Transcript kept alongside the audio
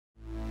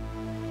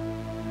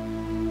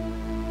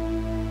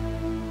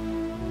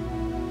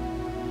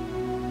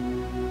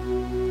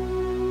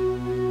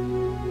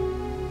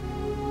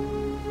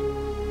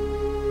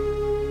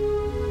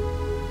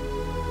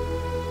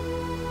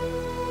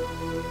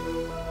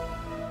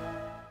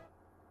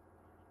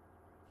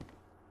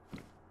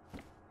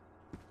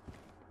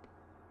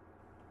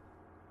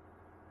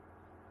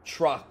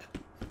truck.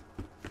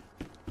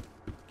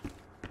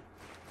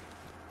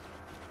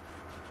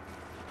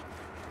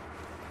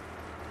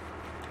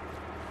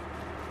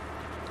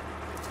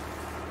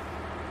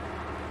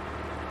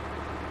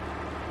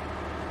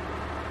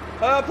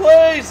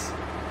 Please!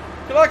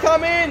 Can I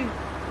come in?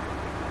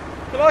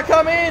 Can I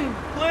come in?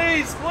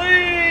 Please,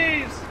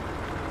 please!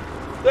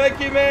 Thank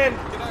you, man.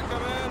 Can I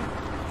come in?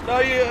 No,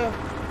 you...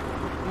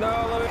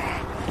 No, let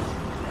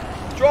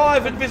me...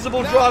 Drive,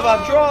 invisible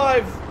driver,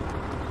 drive!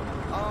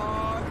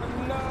 No,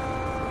 no.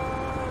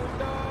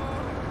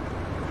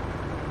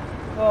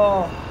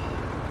 Oh.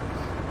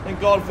 Thank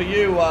God for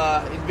you,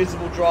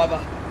 invisible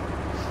driver.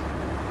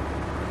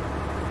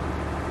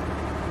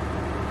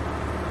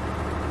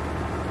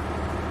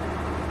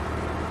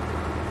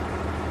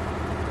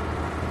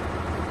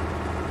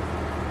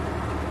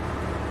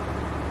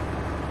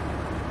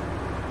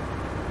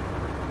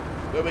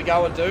 Where we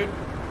going, dude?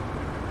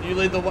 You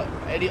lead the way.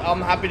 Eddie,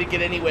 I'm happy to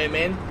get anywhere,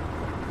 man.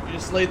 You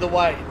just lead the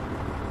way.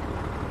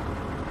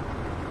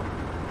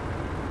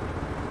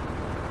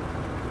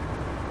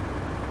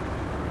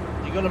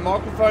 You got a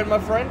microphone, my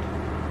friend?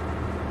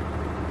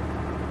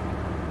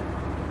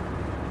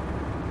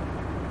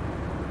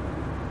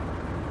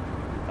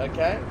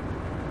 Okay.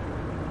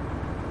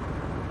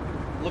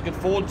 Looking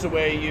forward to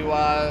where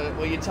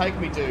you take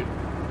me, dude.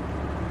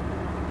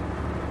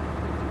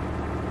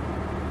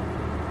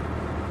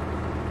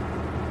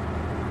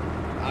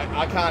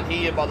 I can't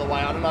hear you, by the way.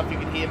 I don't know if you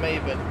can hear me,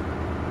 but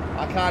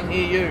I can't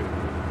hear you.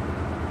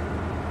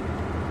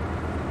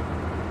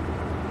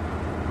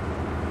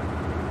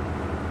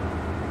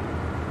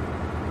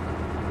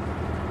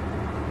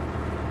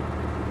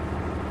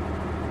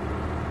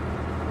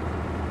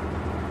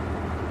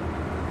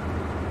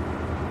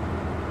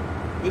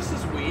 This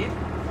is weird.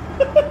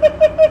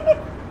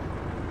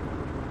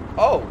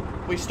 Oh,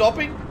 we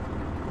stopping?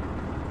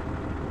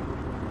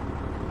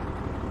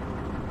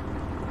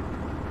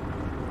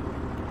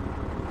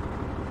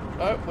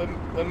 No,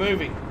 we're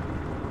moving.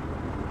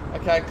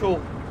 Okay, cool.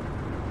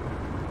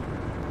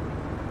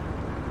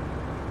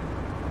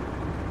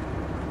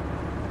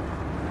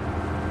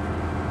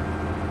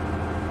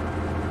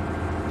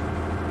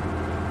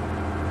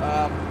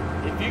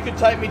 If you could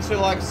take me to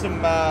like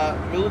some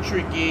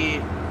military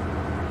gear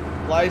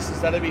places,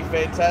 that'd be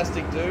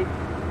fantastic, dude.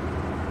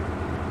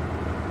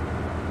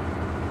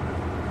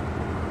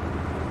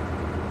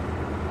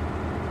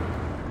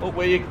 Oh,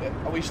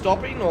 are we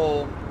stopping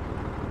or?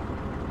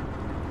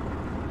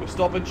 We're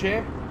stopping,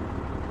 champ?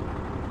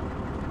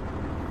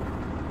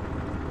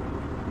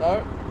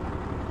 No?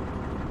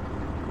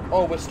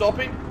 Oh, we're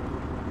stopping?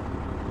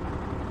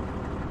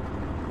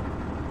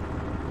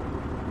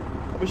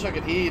 I wish I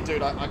could hear you,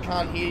 dude. I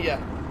can't hear you.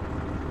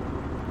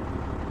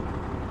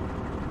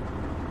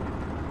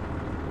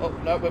 Oh,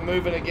 no, we're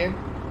moving again.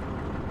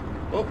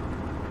 Oh.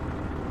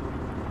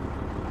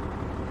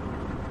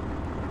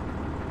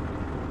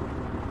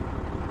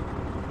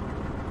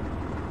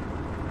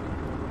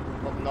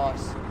 Oh,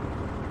 nice.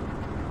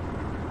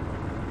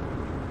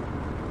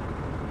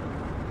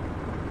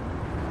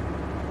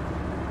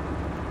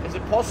 Is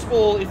it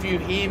possible if you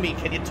hear me,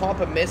 can you type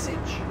a message?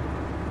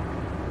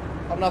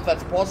 I don't know if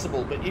that's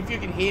possible, but if you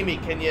can hear me,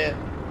 can you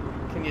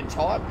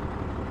type?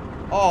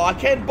 Oh, I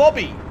can,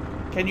 Bobby.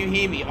 Can you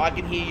hear me? I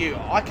can hear you.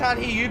 I can't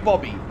hear you,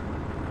 Bobby.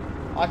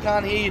 I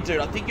can't hear you, dude.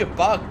 I think you're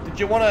bugged. Did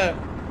you want to?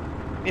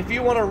 If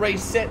you want to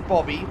reset,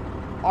 Bobby,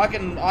 I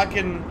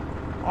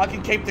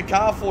can keep the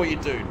car for you,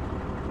 dude.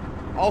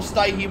 I'll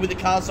stay here with the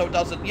car so it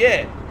doesn't.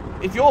 Yeah.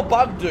 If you're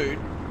bugged, dude,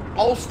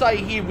 I'll stay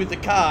here with the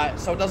car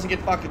so it doesn't get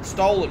fucking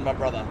stolen, my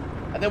brother.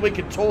 And then we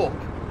can talk.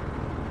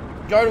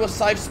 Go to a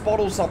safe spot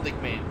or something,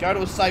 man. Go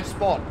to a safe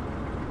spot.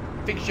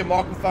 Fix your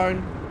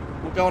microphone.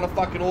 We'll go on a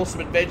fucking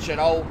awesome adventure,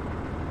 and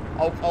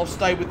I'll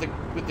stay with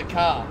the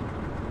car.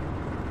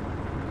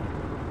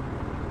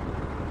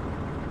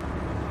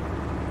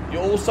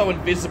 You're also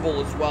invisible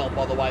as well,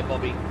 by the way,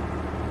 Bobby.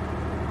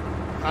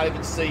 Can't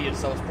even see you,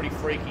 so it's pretty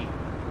freaky.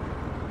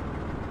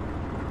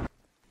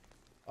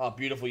 Oh,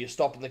 beautiful. You're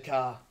stopping the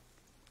car.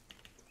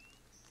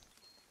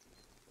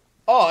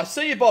 Oh, I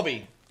see you,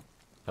 Bobby.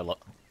 Hello.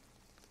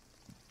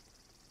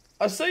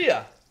 I see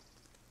ya.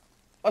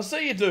 I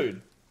see you,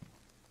 dude.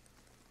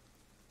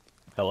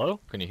 Hello?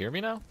 Can you hear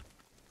me now?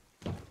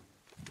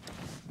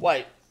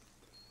 Wait.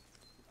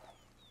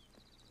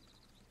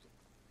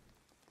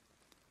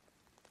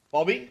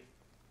 Bobby?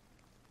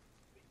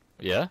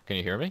 Yeah? Can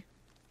you hear me?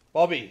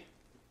 Bobby.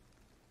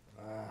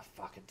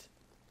 Fuck it.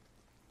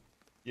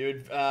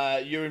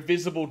 You're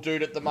invisible,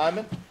 dude, at the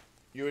moment.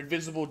 You're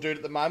invisible, dude,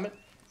 at the moment.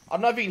 I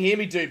don't know if you can hear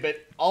me, dude,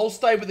 but I'll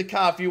stay with the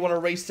car if you want to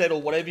reset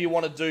or whatever you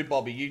want to do,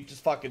 Bobby. You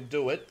just fucking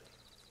do it.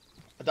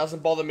 It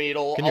doesn't bother me at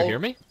all. Can you hear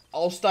me?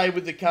 I'll stay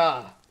with the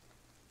car.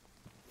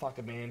 Fuck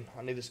it, man.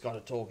 I need this guy to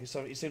talk. He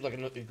seems like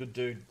a good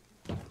dude.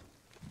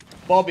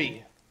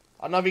 Bobby.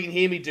 I don't know if you can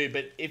hear me, dude,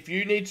 but if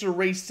you need to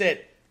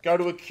reset, go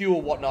to a queue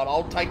or whatnot,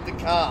 I'll take the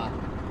car.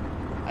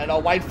 And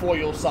I'll wait for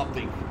you or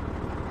something.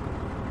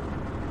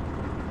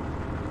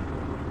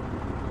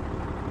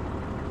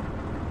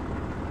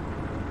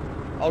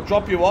 I'll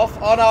drop you off.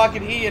 Oh no, I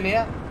can hear you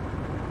now.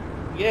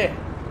 Yeah.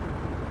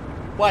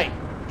 Wait,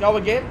 go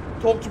again?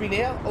 Talk to me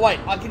now? Oh wait,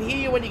 I can hear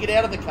you when you get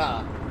out of the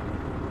car.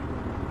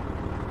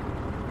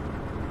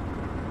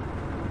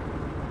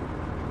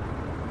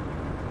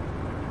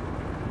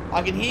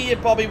 I can hear you,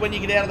 Bobby, when you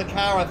get out of the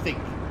car, I think.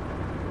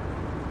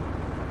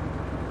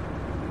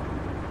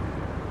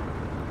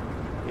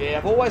 Yeah,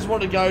 I've always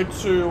wanted to go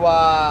to,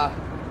 I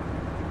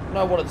don't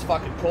know what it's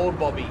fucking called,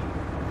 Bobby.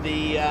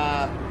 The,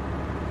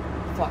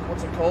 fuck,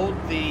 what's it called?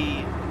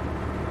 The,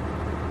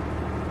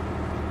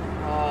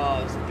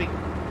 there's a big,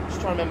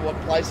 just trying to remember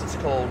what place it's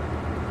called.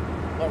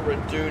 Not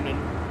Redunan.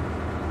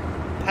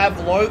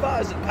 Pavlova?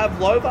 Is it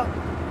Pavlova?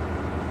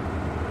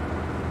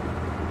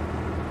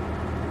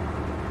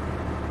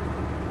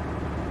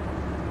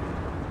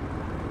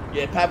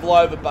 Yeah,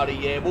 Pavlova, buddy.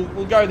 Yeah,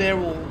 we'll go there.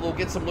 We'll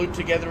get some loot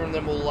together, and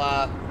then we'll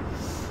go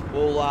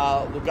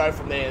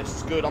from there. This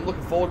is good. I'm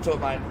looking forward to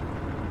it, mate.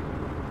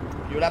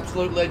 You're an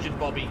absolute legend,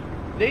 Bobby.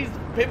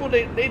 People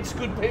needs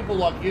good people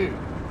like you.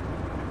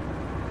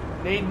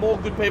 Need more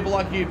good people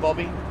like you,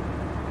 Bobby.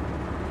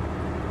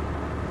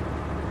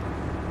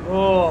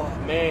 Oh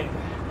man,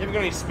 you haven't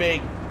got any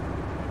spare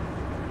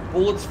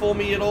bullets for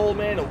me at all,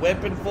 man? A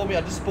weapon for me?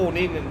 I just spawned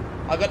in and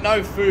I got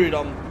no food.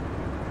 I'm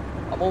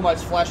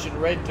almost flashing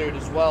red, dude,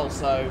 as well.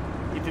 So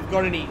if you've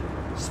got any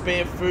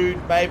spare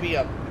food, maybe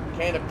a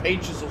can of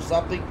peaches or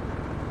something,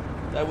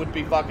 that would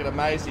be fucking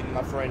amazing,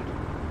 my friend.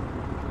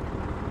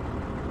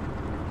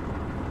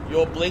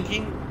 You're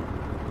blinking?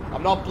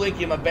 I'm not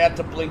blinking, I'm about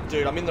to blink,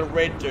 dude. I'm in the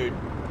red, dude.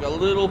 Got a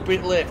little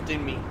bit left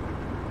in me.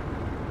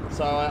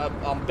 So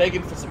I'm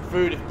begging for some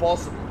food if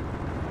possible.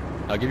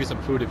 I'll give you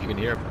some food if you can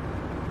hear.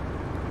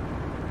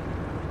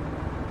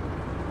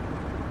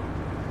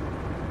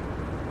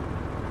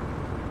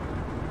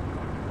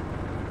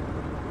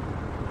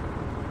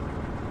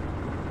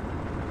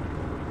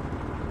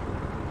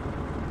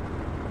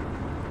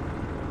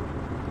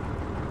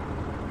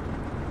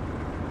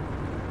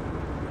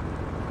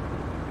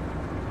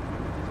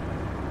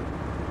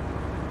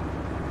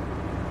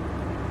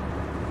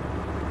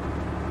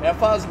 How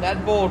far's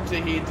Nadball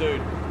to here,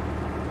 dude?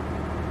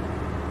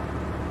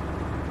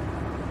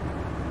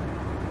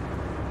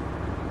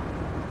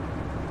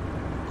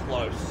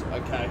 Close,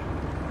 okay.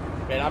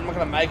 Man, I'm not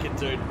gonna make it,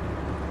 dude.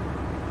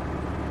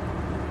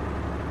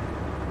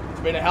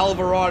 It's been a hell of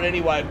a ride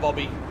anyway,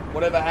 Bobby.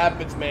 Whatever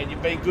happens, man,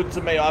 you've been good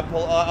to me. I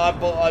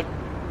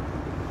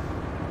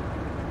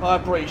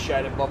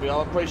appreciate it, Bobby.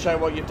 I appreciate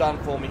what you've done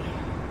for me.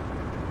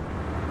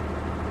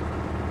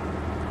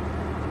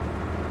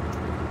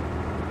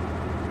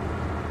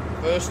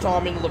 First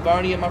time in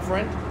Livonia, my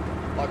friend?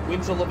 Like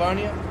winter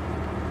Livonia?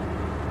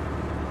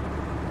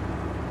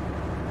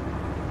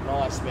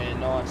 Nice,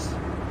 man, nice.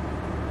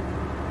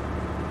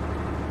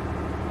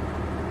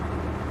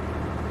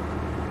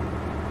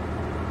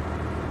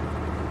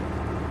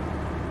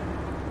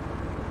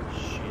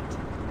 Shit.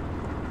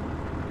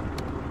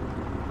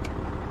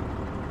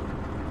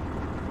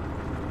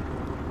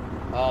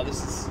 Oh,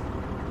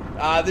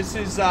 this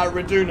is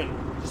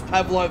Radunan. Just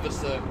Pavlova,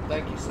 sir.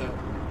 Thank you, sir.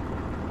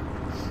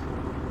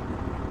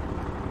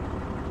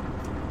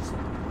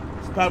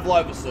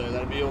 Pavlova, sir.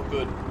 That'll be all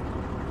good.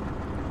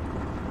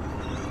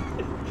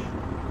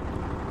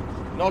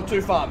 Not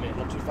too far, man.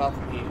 Not too far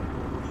from here.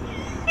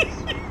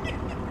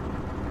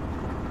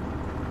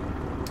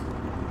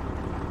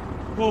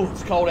 Ooh,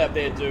 it's cold out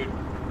there, dude.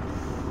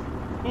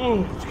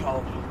 Ooh, it's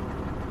cold.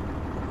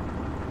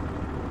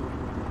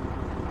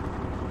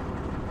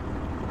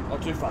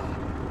 Not too far.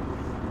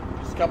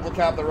 Just a couple of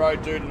cars up the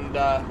road, dude, and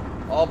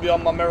I'll be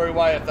on my merry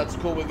way if that's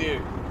cool with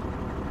you.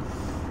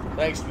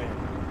 Thanks, man.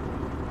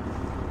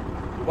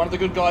 One of the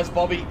good guys,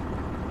 Bobby.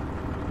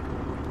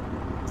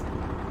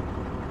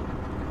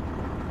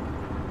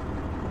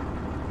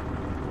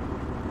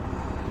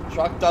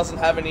 Truck doesn't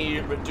have any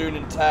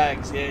Radunan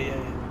tags. Yeah.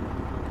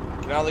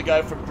 Can only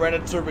go from Brenner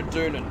to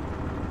Radunan.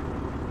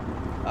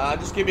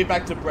 Just give me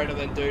back to Brenner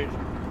then, dude.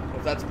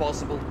 If that's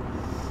possible.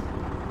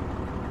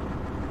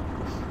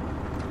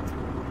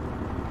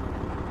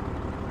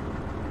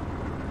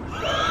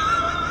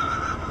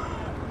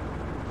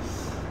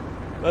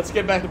 Let's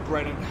get back to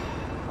Brennan.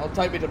 I'll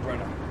take me to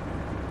Brennan.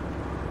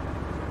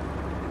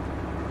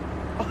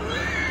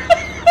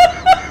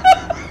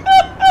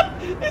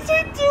 Is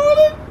he doing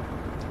it?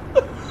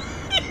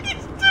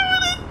 He's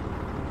doing it!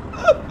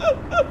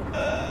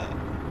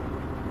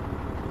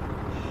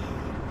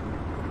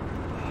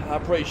 I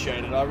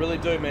appreciate it. I really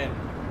do, man.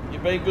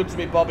 You've been good to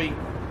me, Bobby.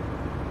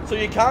 So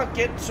you can't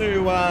get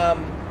to,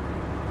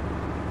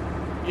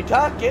 you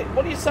can't get,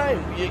 what are you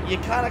saying? You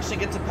can't actually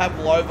get to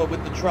Pavlova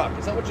with the truck.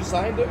 Is that what you're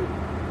saying, dude?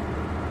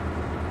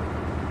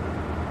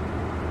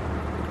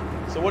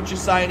 So what you're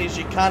saying is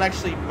you can't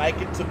actually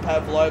make it to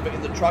Pavlova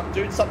in the truck,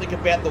 dude? Something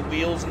about the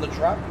wheels in the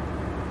truck?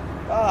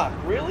 Ah,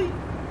 really?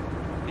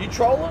 You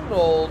trolling,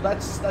 or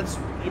that's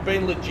you're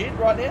being legit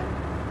right now?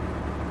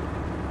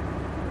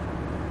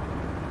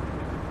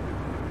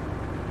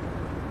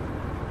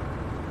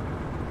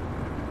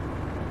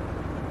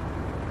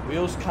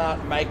 Wheels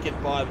can't make it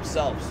by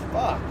themselves.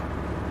 Fuck.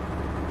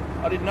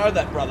 I didn't know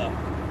that, brother.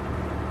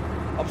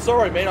 I'm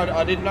sorry, man.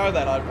 I didn't know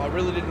that. I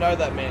really didn't know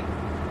that, man.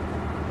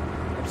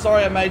 I'm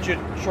sorry I made you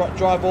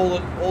drive all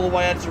the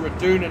way out to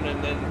Radunan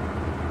and then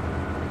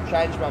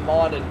change my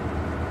mind. And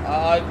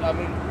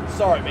I'm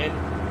sorry, man.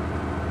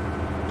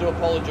 I do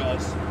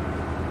apologise.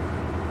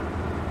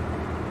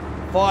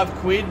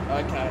 £5?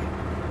 Okay.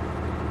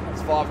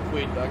 That's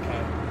 £5.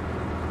 Okay.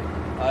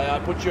 I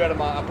put you out of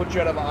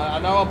my. I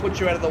know I put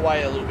you out of the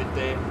way a little bit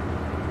there.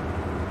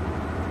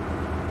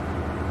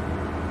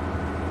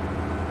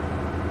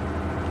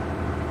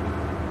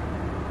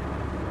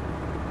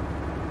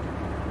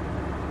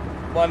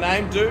 My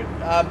name, dude?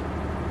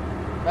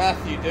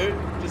 Matthew, dude.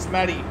 Just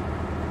Matty.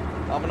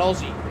 I'm an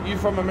Aussie. Are you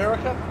from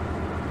America?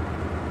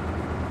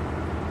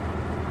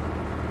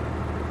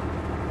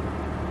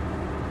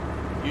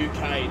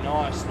 UK.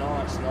 Nice,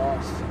 nice,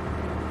 nice.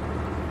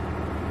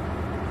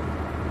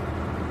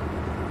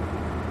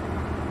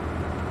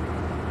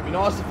 Be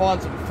nice to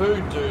find some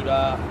food, dude.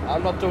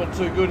 I'm not doing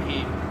too good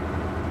here.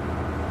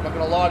 I'm not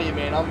gonna lie to you,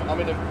 man. I'm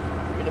in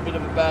a bit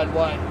of a bad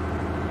way.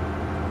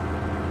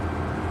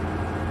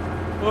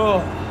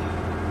 Oh,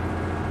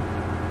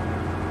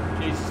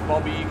 Jesus,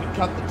 Bobby, you can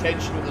cut the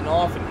tension with a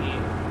knife in here.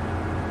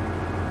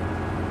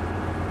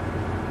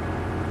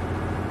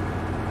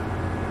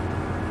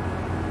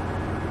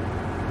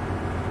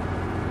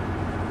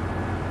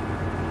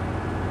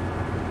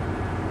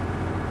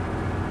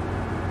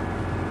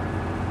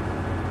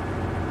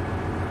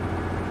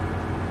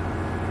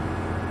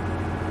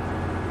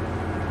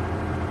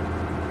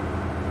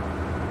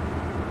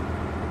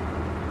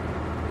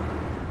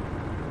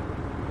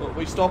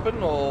 We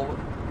stopping, or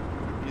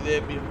you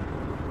there? There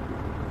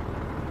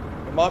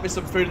might be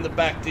some food in the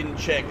back. Didn't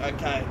check.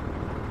 Okay.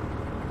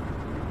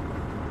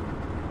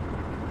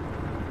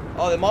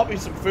 Oh, there might be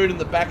some food in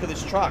the back of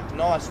this truck.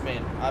 Nice,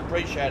 man. I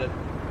appreciate it.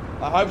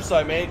 I hope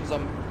so, man, because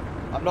I'm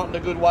not in a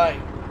good way.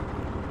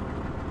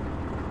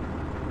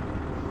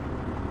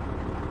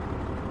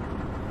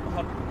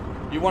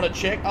 You want to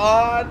check? No,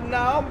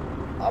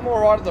 I'm all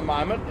right at the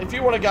moment. If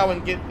you want to go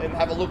and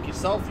have a look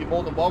yourself, you're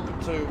more than welcome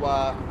to,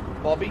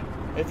 Bobby.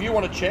 If you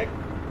want to check.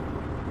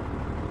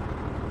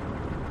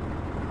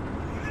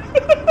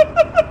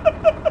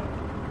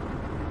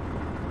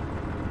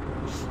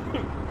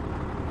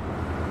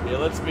 Yeah,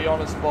 let's be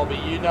honest, Bobby.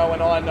 You know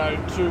and I know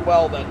too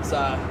well that if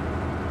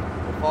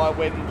I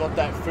went and got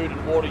that food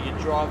and water, you'd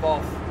drive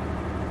off.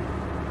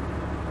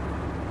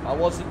 I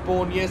wasn't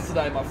born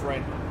yesterday, my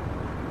friend.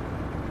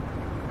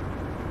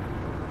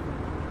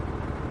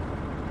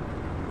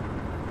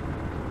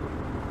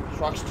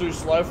 Truck's too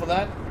slow for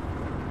that?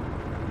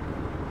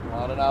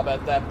 I don't know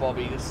about that,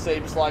 Bobby. This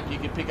seems like you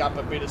can pick up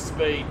a bit of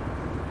speed.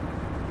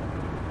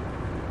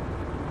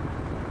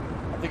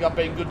 I think I've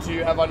been good to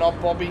you, have I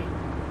not, Bobby?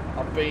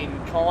 I've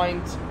been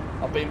kind.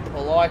 I've been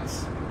polite.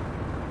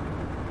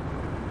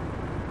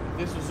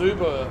 This was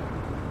Uber,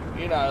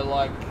 you know,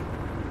 like,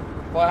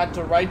 if I had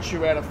to rate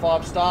you out of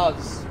 5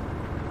 stars,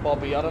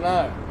 Bobby, I don't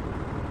know.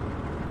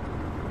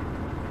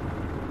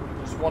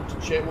 Just want to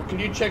check. Well, can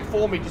you check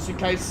for me, just in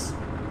case?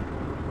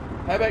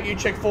 How about you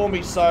check for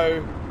me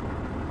so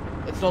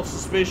it's not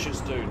suspicious,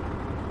 dude?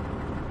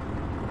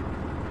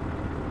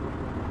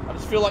 I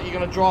just feel like you're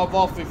gonna drive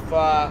off if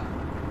I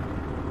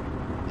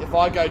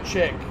go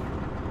check.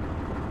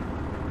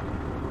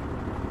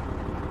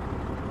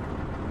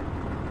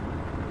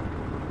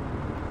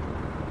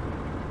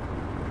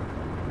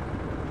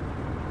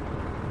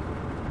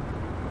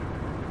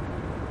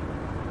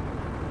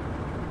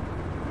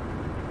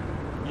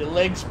 Your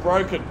leg's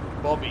broken,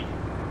 Bobby.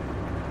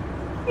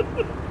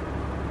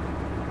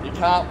 You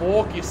can't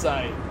walk, you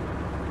say?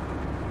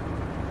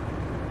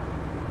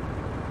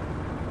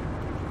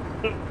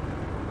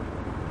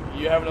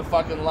 You having a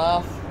fucking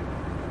laugh?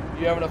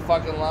 You having a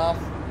fucking laugh?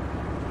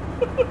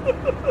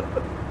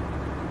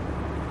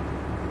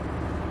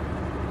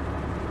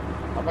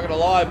 I'm not gonna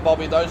lie,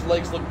 Bobby, those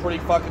legs look pretty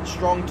fucking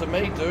strong to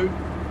me, dude.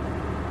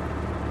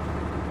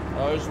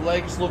 Those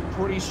legs look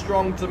pretty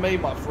strong to me,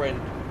 my friend.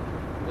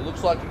 It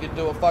looks like you could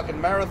do a fucking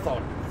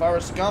marathon.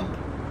 Forrest Gump.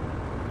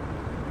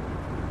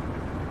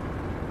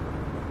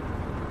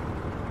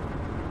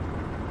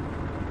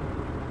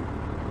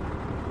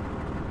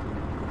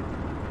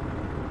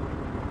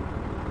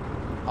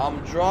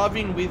 I'm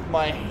driving with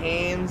my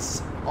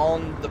hands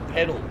on the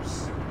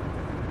pedals.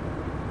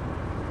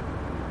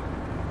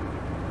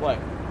 Wait,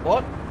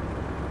 what?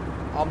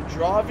 I'm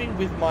driving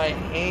with my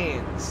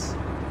hands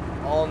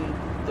on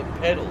the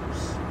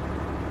pedals.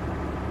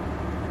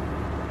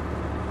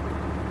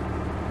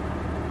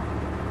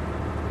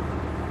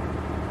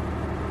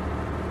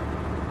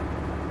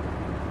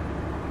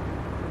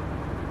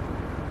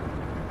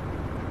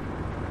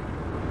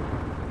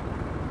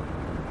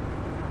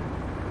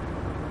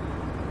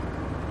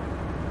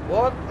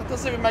 What? That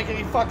doesn't even make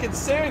any fucking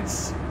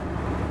sense.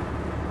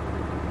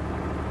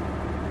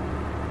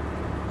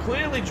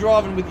 Clearly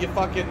driving with your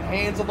fucking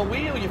hands on the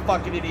wheel, you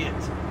fucking idiot.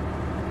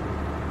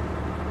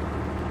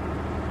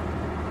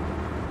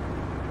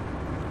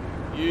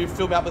 You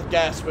fill me up with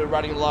gas, we're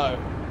running low.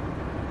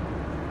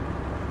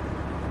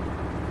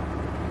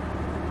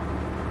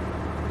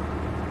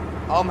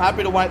 I'm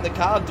happy to wait in the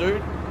car,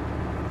 dude.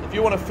 If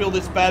you want to fill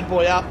this bad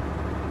boy up,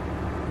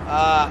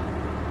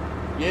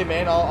 yeah,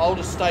 man, I'll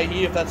just stay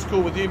here if that's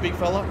cool with you, big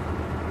fella.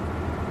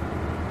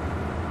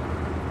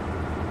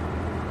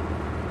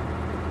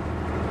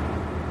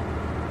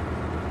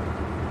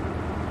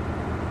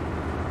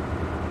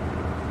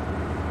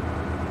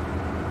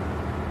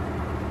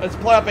 Let's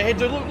play up ahead,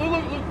 dude. Look.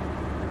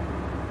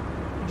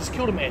 You just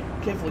killed a man.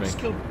 Careful, you just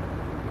killed him.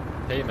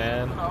 Hey,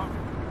 man.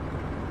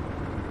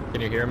 Can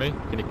you hear me?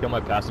 Can you kill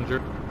my passenger?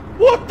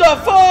 What the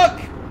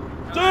fuck?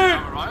 Dude!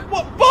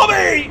 What?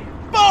 Bobby!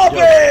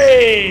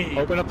 Bobby!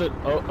 Yo, open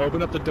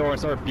up the door and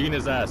start beating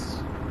his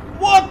ass.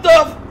 What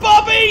the?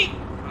 Bobby!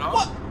 Hello?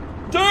 What?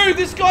 Dude,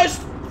 this guy's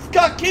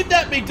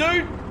kidnapped me,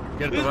 dude.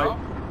 Get it right.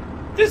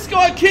 This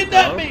guy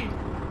kidnapped Hello? me.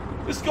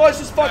 This guy's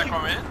just fucking...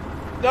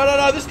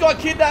 No, this guy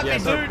kidnapped me,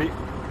 so dude.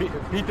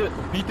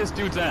 beat this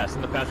dude's ass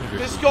in the passenger.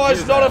 This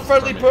guy's not a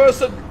friendly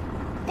person.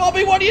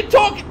 Bobby, what are you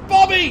talking?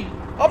 Bobby!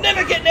 I'm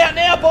never getting out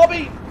now,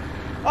 Bobby!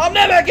 I'm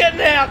never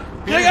getting out!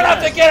 You're gonna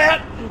have to get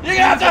out! You're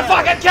gonna have to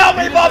fucking kill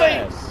me,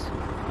 Bobby!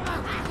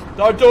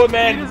 Don't do it,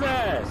 man.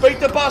 Beat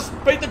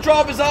the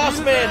driver's ass,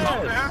 man.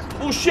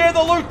 We'll share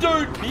the loot,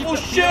 dude. We'll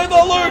share the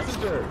loot.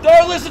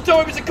 Don't listen to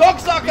him, he's a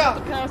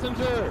cocksucker.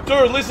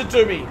 Dude, listen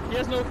to me. He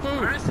has no food.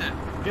 Where is it?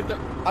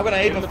 I'm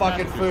gonna eat the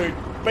fucking food.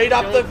 Beat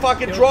up the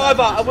fucking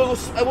driver, and we'll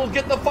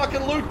get the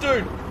fucking loot,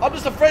 dude. I'm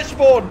just a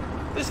freshborn.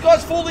 This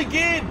guy's fully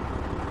geared.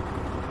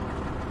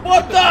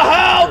 What the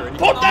hell?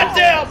 Put that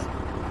down.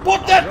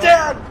 Put that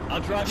down.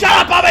 Shut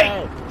up, Bobby.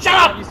 Shut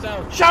up.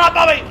 Shut up,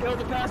 Bobby. Kill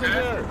the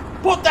passenger.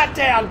 Put that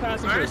down.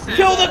 Where is it?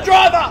 Kill the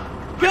driver.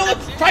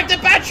 Take the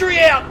battery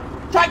out.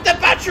 Take the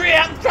battery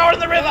out and throw it in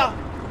the river.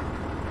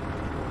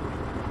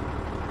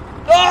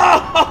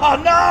 Oh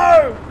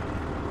no.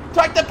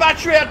 Take the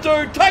battery out,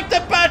 dude! Take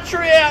the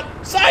battery out!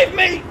 Save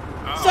me!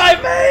 Oh.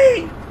 Save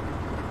me!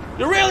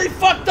 You really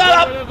fucked that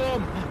up!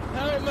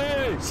 Help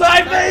me!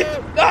 Save me!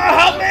 No,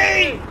 help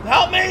me!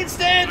 Help me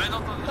instead!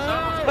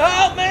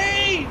 Help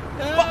me!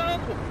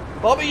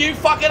 Bobby, you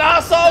fucking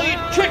asshole! You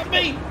tricked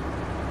me!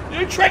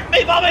 You tricked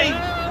me, Bobby!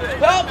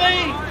 Help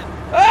me!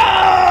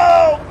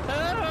 Help!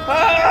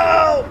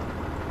 Help!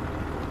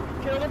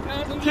 Kill the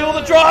passenger! Kill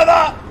the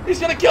driver! He's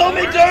gonna kill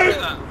me, dude!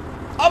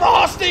 I'm a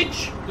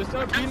hostage!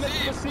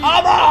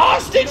 I'm a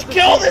hostage!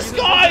 Kill this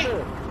guy!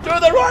 Do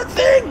the right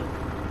thing!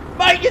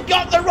 Mate, you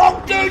got the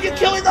wrong dude! You're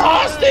killing the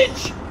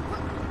hostage!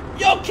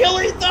 You're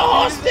killing the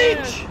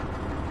hostage!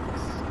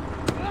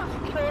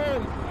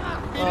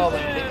 Oh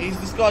man,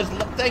 this guy's...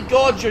 Thank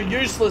God you're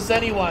useless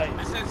anyway.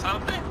 Is it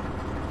something?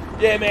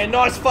 Yeah man,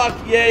 nice fuck.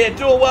 Yeah,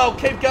 doing well.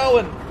 Keep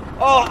going.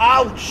 Oh,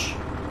 ouch!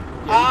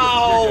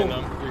 Ow!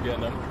 You're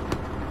getting them.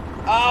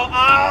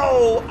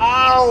 Ow!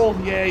 Ow!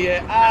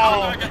 Yeah,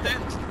 ow!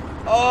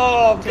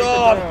 Oh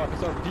god!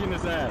 Start beating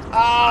his ass.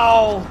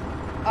 Ow! You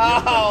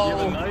have a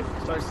Ow! knife?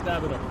 Start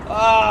stabbing him.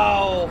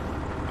 Ow!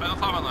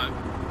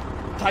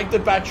 Take the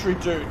battery,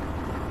 dude.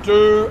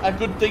 Do a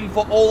good thing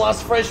for all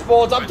us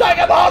freshborns. I'm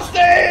taking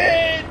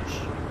hostage!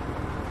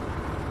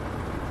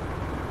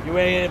 You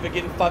ain't ever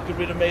getting fucking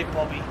rid of me,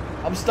 Bobby.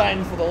 I'm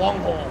staying for the long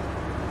haul.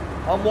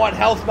 I'm white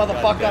health,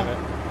 motherfucker.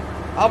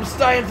 I'm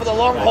staying for the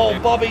long haul,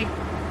 Bobby.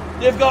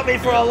 You've got me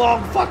for a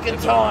long fucking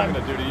time.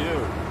 This is what I'm gonna do to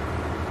you.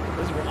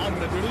 This is what I'm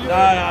gonna do to you.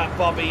 No,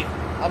 Bobby.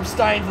 I'm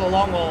staying for the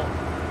long haul.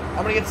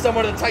 I'm gonna get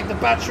someone to take the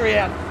battery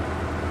out.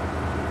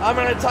 I'm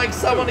gonna take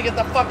someone to get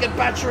the fucking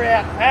battery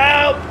out.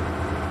 Help!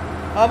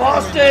 I'm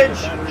hostage!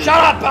 Shut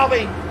up,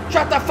 Bobby!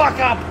 Shut the fuck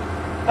up!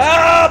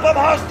 Help! I'm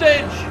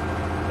hostage!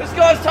 This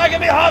guy's taking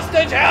me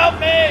hostage! Help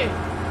me!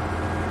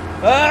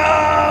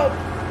 Help!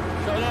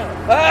 Shut up!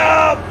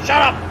 Help!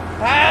 Shut up!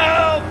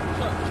 Help!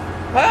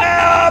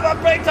 Help! I'm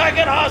being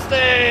taken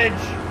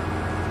hostage!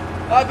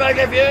 I beg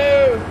of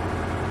you!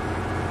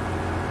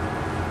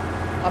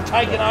 I'm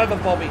taking over,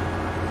 Bobby.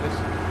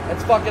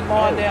 It's fucking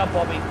mine now,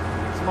 Bobby.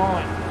 It's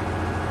mine.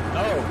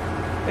 No.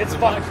 It's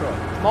my truck.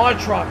 It's my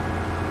truck.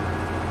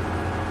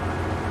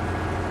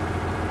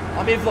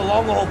 I'm in for the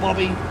long haul,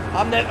 Bobby.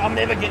 I'm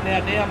never getting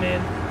out now,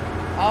 man.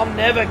 I'm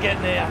never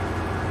getting out.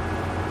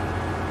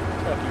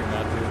 Fuck you,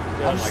 Matthew.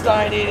 I'm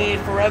staying in here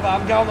forever.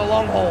 I'm going the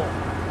long haul.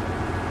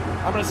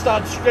 I'm gonna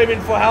start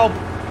screaming for help.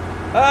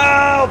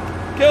 Help!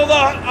 Kill the...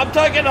 I'm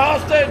taken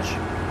hostage!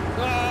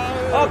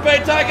 I've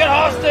been taken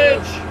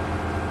hostage!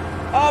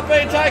 I've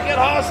been taken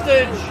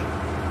hostage!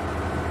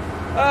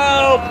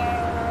 Help!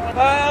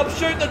 Help!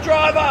 Shoot the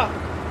driver!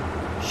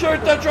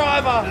 Shoot the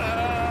driver!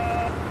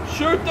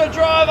 Shoot the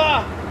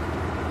driver!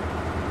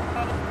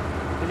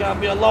 You're gonna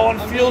be low on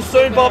fuel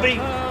soon, Bobby!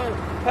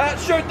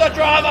 Shoot the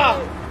driver!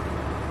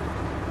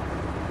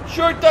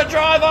 Shoot the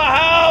driver!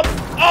 Help!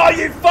 Oh,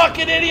 you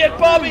fucking idiot,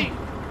 Bobby!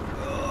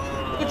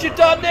 What you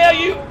done now,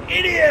 you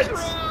idiot!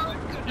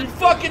 You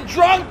fucking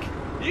drunk!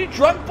 Are you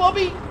drunk,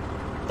 Bobby?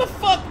 What the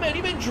fuck, man?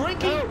 You been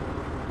drinking?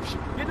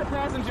 Get the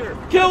passenger!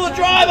 Kill the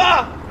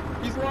driver!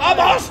 I'm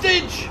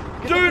hostage!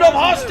 Dude, I'm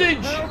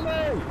hostage!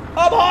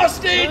 I'm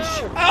hostage!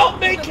 Help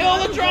me kill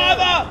the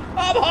driver!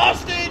 I'm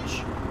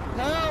hostage!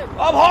 Help!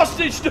 I'm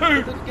hostage,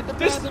 dude! Get the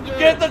Just passenger.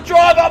 get the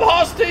driver, I'm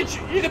hostage!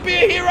 You can be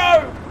a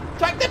hero!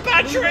 Take the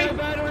battery! Leave my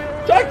battery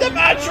alone, Take the you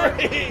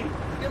battery!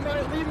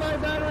 fuck. Leave my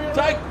battery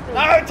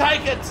alone.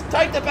 Take it!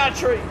 Take the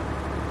battery!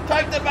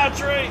 Take the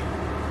battery!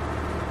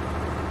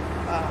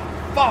 Ah,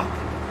 fuck!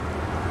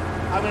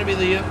 I'm gonna be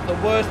the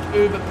worst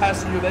Uber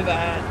passenger you've ever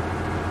had.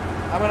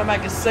 I'm gonna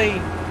make a scene.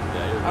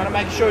 Yeah, I'm gonna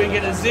make sure you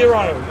get a 0.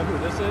 You know who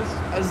this is?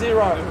 A 0.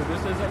 You know who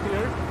this is up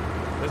here?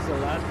 This is the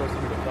last person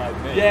who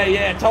defied me.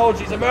 Yeah, told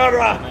you, he's a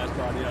murderer!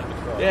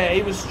 Yeah. Yeah,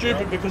 he was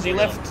stupid because he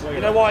left. You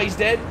know why he's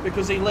dead?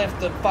 Because he left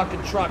the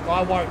fucking truck.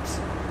 I won't.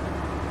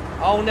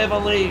 I'll never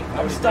leave.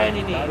 I'm staying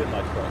in Died here. in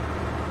my truck.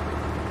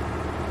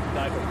 He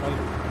died from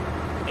hunger.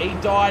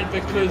 He died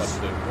because...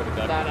 What did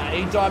that No,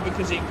 he died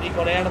because he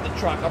got out of the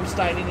truck. I'm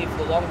staying in here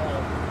for the long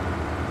haul.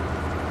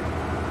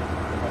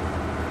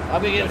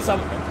 I'm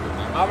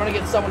gonna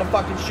get someone to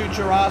fucking shoot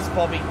your ass,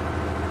 Bobby.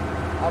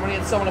 I'm gonna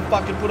get someone to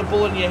fucking put a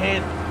bullet in your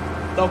head.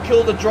 They'll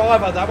kill the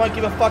driver. They won't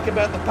give a fuck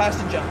about the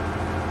passenger.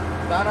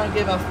 They don't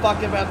give a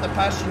fuck about the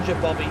passenger,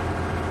 Bobby.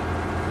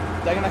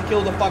 They're gonna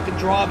kill the fucking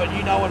driver.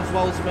 You know it as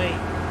well as me.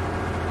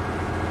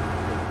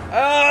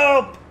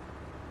 Help!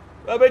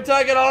 I've been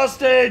taken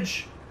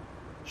hostage.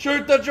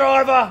 Shoot the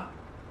driver.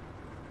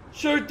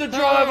 Shoot the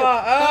driver.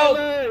 Help!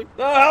 Help me.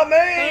 No, help me!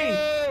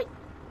 Help!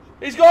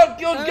 He's got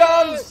good Help!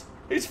 guns.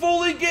 He's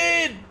fully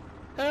geared.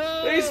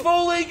 Help! He's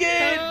fully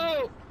geared.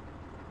 Help!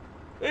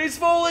 He's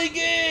fully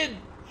geared.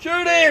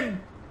 Shoot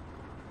him.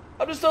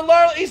 I'm just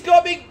alone. He's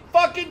got me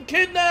fucking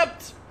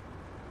kidnapped.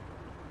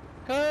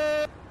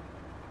 Help!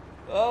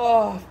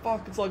 Oh,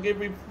 fuck. It's like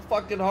every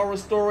fucking horror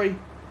story.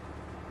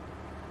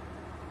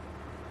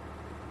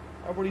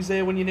 Nobody's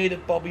there when you need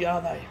it, Bobby,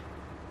 are they?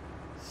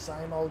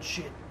 Same old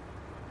shit.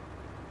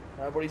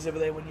 Nobody's ever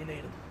there when you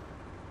need them.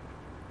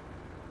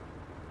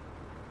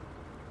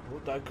 Oh,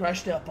 don't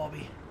crash now,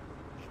 Bobby.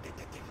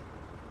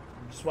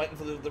 I'm just waiting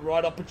for the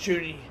right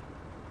opportunity.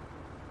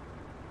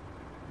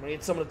 I'm gonna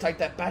get someone to take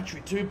that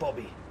battery too,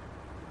 Bobby.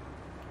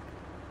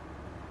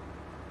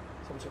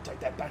 Someone's gonna take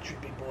that battery,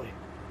 big boy.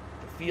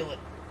 I can feel it.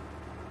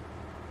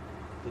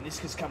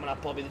 Gleniska's coming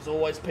up, Bobby. There's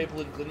always people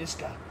in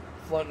Gleniska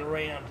floating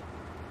around.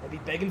 They'd be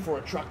begging for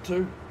a truck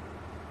too.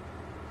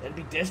 They'd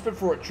be desperate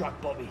for a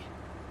truck, Bobby.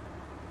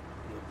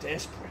 You're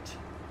desperate.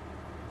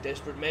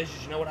 Desperate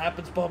measures. You know what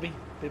happens, Bobby?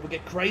 People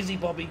get crazy,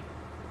 Bobby.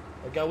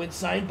 They go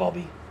insane,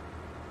 Bobby.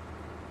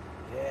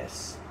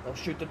 Yes. They'll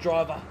shoot the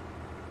driver.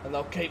 And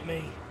they'll keep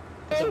me.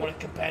 Because they want a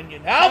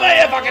companion. Help me,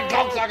 you fucking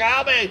cocksucker!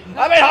 Help me!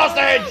 I'm in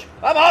hostage!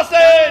 I'm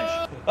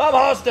hostage! I'm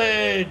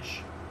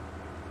hostage!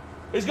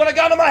 He's got a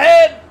gun to my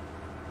head!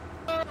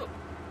 Help!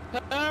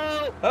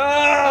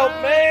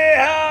 Help me!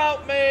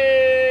 Help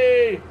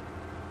me!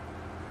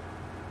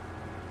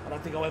 I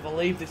don't think I'll ever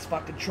leave this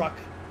fucking truck.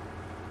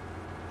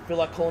 I feel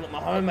like calling it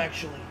my home,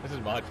 actually. This is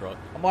my truck.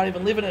 I might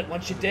even live in it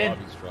once you're This is dead.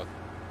 Bobby's truck.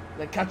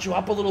 Then cut you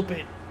up a little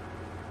bit.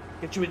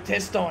 Get you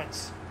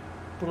intestines.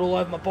 Put it all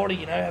over my body,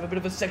 you know, have a bit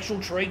of a sexual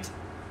treat.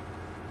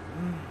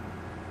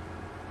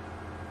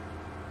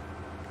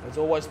 There's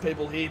always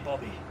people here,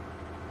 Bobby.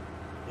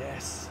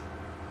 Yes.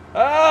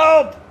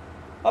 Help!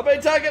 I've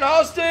been taken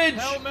hostage!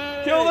 Help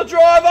me! Kill the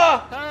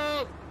driver!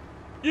 Help!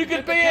 You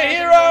could Get the be a passenger!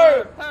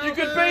 hero! Help You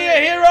could me! be a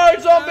hero,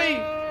 zombie!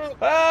 Help!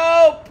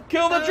 Help!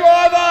 Kill the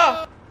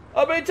driver!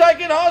 I've been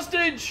taken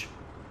hostage!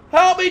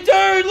 Help me,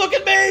 dude! Look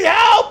at me!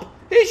 Help!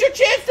 Here's your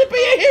chance to be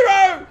a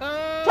hero!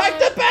 Help! Take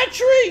the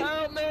battery!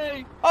 Help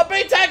me! I've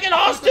been taken Get the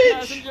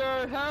hostage!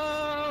 passenger!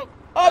 Help!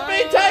 I've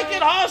been Help!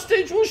 taken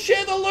hostage! We'll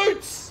share the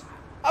loots!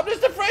 I'm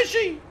just a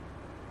freshie!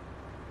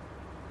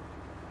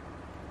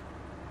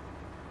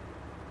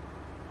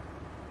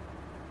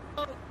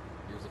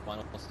 Here's the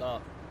final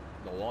stop.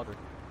 The water.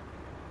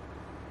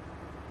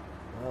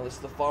 Well, this is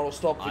the final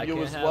stop for I you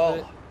can't as have well.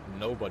 it.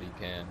 Nobody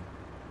can.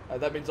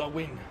 That means I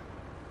win.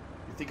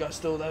 You think I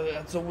still...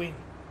 That's a win.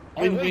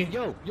 Oh, Win, wait,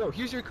 win. yo,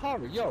 here's your car.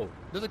 Yo,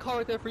 there's a car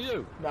right there for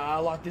you. Nah, I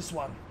like this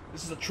one.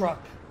 This is a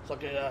truck. It's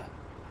like a...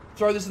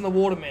 throw this in the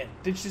water, man.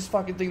 Ditch this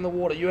fucking thing in the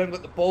water. You haven't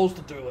got the balls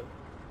to do it.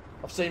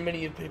 I've seen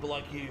many of people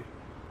like you.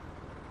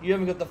 You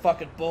haven't got the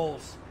fucking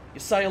balls. You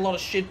say a lot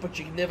of shit, but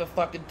you can never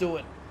fucking do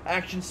it.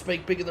 Actions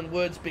speak bigger than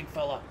words, big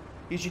fella.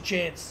 Here's your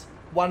chance.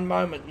 One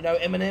moment. You know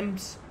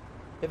M&M's?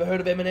 Ever heard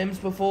of M&M's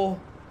before?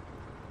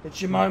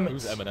 It's your moment.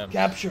 Who's M&M's?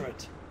 Capture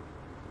it.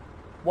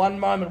 One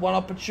moment, one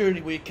opportunity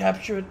where you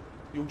capture it,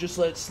 you'll just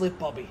let it slip,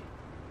 Bobby.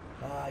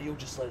 Ah, you'll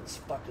just let it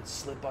fucking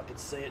slip. I can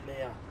see it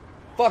now.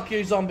 Fuck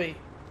you, zombie.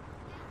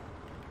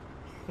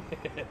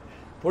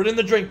 Put it in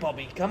the drink,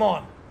 Bobby. Come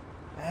on.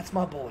 That's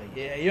my boy.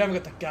 Yeah, you haven't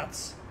got the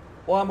guts.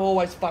 Why am I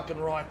always fucking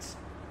right?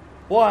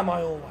 Why am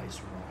I always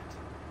right?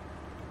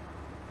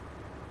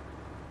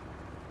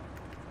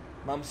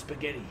 Mum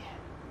spaghetti.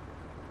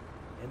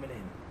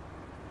 M&M.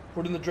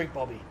 Put it in the drink,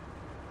 Bobby.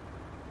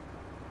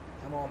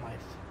 Come on, mate.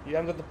 You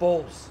haven't got the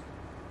balls.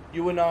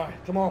 You and I.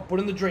 Come on, put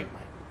in the drink,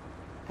 mate.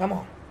 Come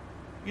on.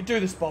 You do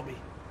this, Bobby.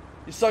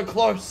 You're so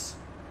close.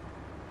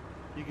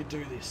 You could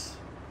do this.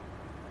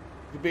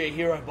 You could be a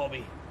hero,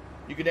 Bobby.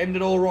 You could end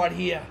it all right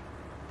here.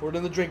 Put it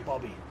in the drink,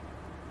 Bobby.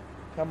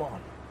 Come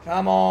on.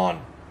 Come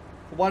on.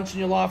 For once in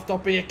your life,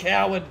 don't be a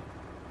coward.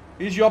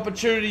 Here's your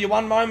opportunity, your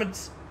one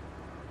moment.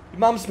 Your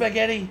mum's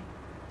spaghetti.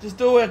 Just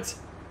do it.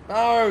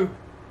 No.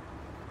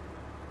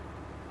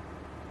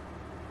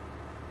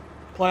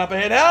 Play up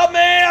ahead. Help me!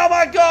 Oh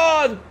my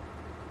god!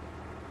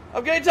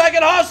 I'm getting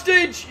taken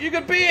hostage! You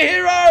could be a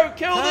hero!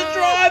 Kill the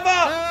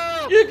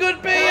driver! You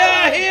could be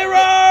a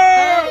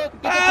hero!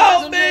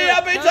 Help me!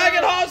 I've been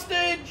taken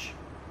hostage!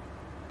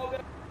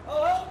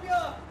 I'll help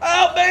you!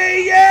 Help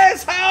me!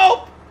 Yes!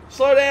 Help!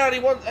 Slow down.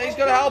 He's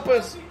gonna help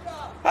us.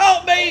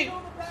 Help me!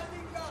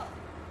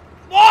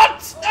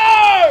 What?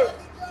 No!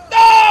 Get the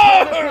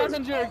No!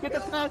 passenger! Get the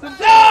passenger!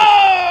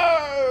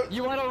 No!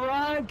 You want to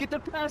ride? Get the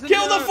passenger!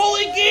 Kill the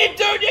fully geared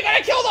dude! You're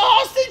gonna kill the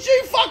hostage,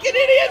 you fucking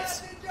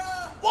idiots!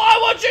 Why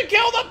won't you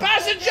kill the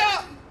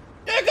passenger?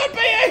 You could be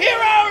a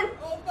hero!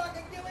 I'll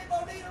fucking kill him,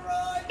 I need a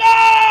ride!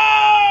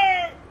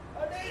 No!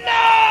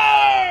 No!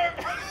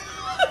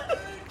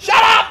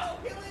 Shut up!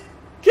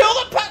 Kill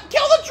the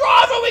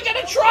driver! We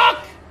get a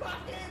truck!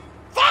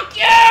 Fuck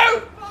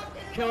you!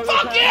 Kill the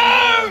Fuck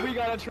passenger. you! We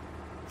got a truck.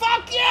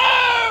 Fuck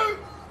you!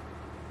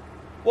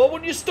 Why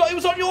wouldn't you stop? He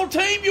was on your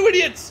team, you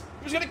idiots!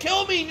 He was gonna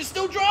kill me, and you're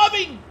still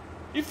driving!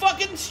 You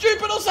fucking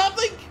stupid or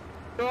something!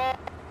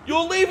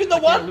 You're leaving the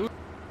one...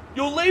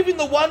 You're leaving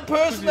the one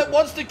person that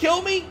wants to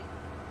kill me?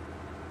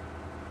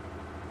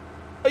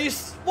 Are you...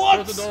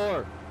 What? Close the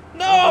door.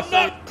 No, I'm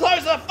not!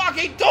 Close the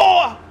fucking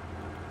door!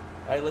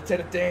 Hey,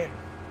 Lieutenant Dan.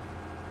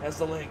 How's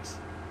the legs?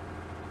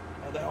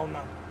 How they holding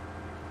up?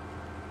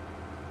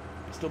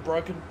 Still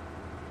broken?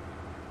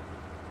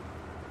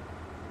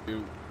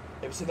 You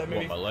Ever seen that want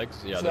movie? my legs?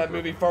 Yeah. Seen they're that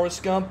movie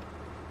Forrest Gump?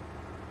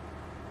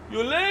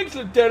 Your legs,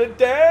 Lieutenant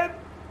Dan!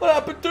 What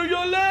happened to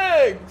your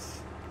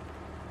legs?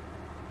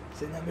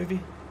 Seen that movie?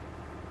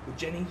 With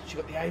Jenny? She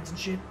got the AIDS and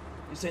shit?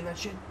 You seen that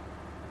shit?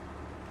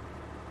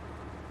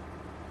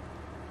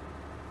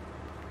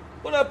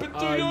 What happened to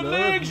I your love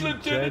legs, you,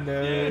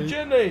 Lieutenant?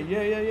 Jenny.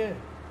 Yeah, Jenny.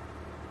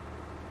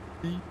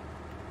 Yeah.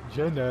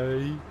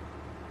 Jenny.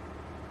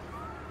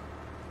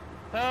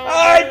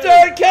 Hey,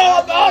 dude,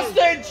 kill him!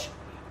 Hostage!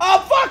 I'm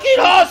fucking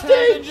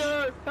hostage!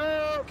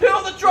 Help!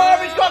 Kill the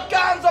driver, he's got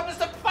guns, I'm just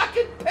a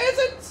fucking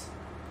peasant!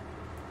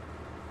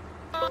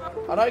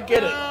 I don't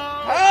get it.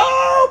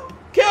 Help!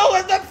 Kill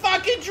it, the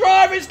fucking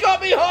driver, he's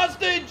got me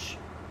hostage!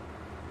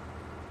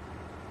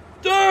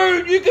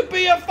 Dude, you could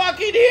be a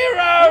fucking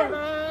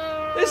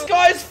hero! This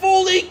guy's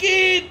fully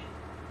geared!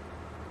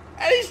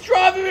 And he's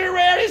driving me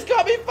around, he's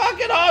got me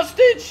fucking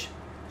hostage!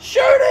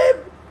 Shoot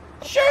him!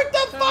 Shoot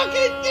the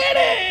fucking, get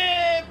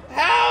him!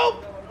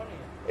 Help!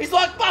 He's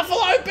like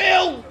Buffalo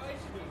Bill!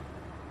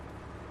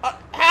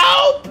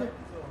 Help!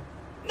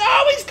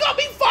 No, he's got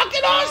me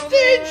fucking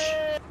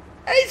hostage!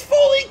 And he's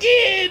fully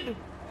geared!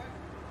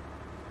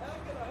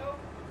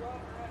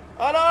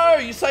 I know,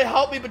 you say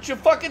help me, but you're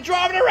fucking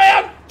driving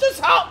around! Just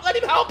help, let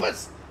him help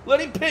us! Let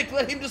him pick,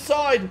 let him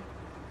decide!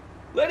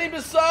 Let him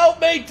decide,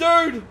 help me,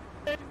 dude!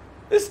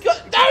 This guy,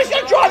 no, he's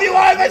gonna drive you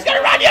over! He's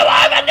gonna run you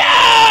over!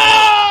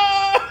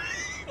 No!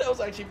 That was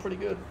actually pretty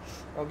good.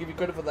 I'll give you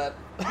credit for that.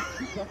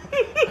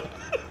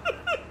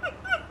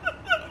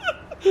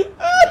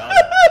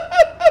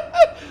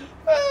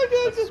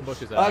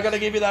 I gotta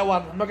give you that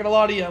one. I'm not gonna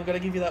lie to you. I'm gonna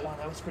give you that one.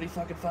 That was pretty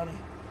fucking funny.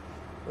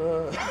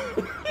 You're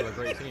a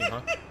great team,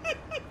 huh?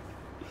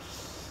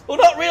 Well,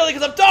 not really,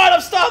 because I'm dying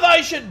of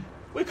starvation.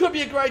 We could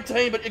be a great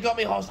team, but you got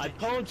me hostage. I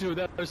told you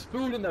that there's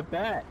food in the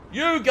back.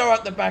 You go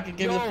out the back and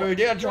give me the food.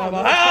 You driver.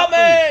 no, Help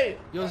me!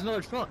 Yo, there's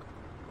another truck.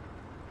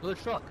 Another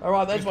truck. All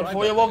right, there's one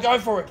for you. Well, go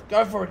for it.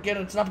 Go for it. Get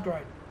it. It's an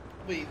upgrade.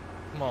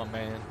 Come on,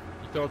 man.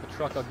 You throw out the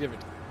truck, I'll give it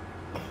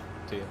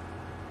to you.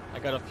 I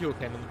got a fuel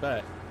can in the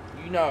back.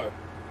 You know,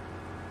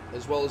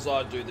 as well as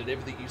I do, that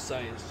everything you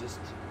say is just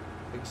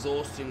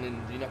exhausting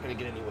and you're not going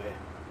to get anywhere.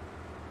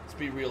 Let's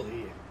be real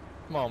here.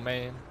 Come on,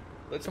 man.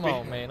 Come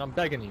on, man. I'm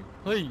begging you.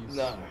 Please.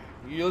 No.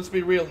 Let's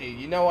be real here.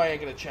 You know I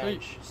ain't going to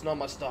change. It's not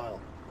my style.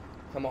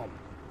 Come on.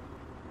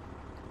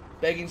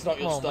 Begging's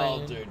not your style,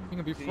 man. dude. You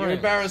can be You're friends.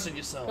 embarrassing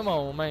yourself. Come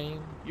on, man.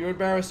 You're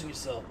embarrassing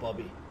yourself,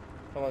 Bobby.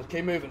 Come on,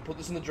 keep moving. Put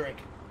this in the drink.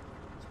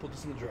 Let's put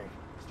this in the drink.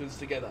 Let's do this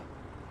together.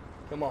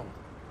 Come on.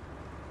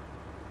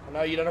 I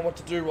know you don't know what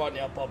to do right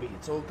now, Bobby.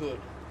 It's all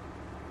good.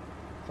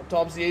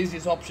 Sometimes the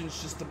easiest option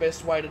is just the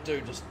best way to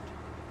do. Just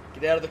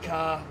get out of the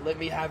car, let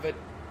me have it,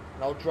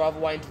 and I'll drive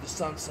away into the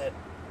sunset.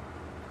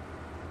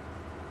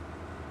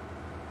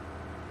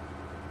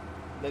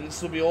 Then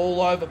this will be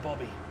all over,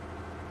 Bobby.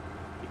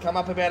 You come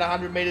up about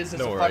 100 meters,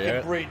 there's a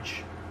fucking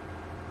bridge.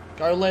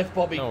 Go left,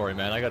 Bobby. Don't worry,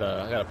 man. I got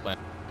a plan.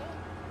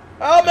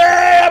 Help me!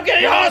 I'm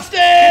getting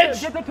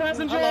hostage! Get the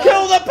passenger!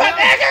 Kill the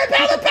passenger!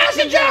 Kill the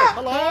passenger!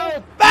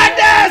 Hello?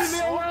 Magnus!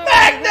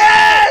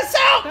 Magnus!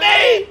 Help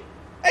me!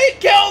 He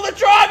killed the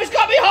driver! He's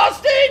got me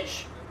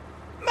hostage!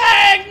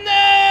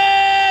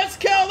 Magnus!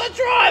 Kill the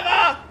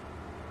driver!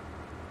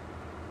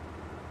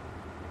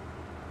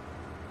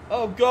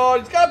 Oh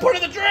god, he's gonna put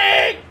in the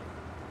drink!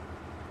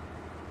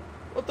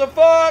 What the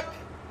fuck?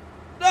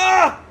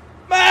 Ah!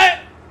 Mate!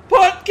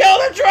 Kill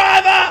the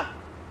driver!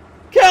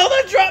 Kill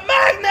the driver!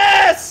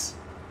 Magnus!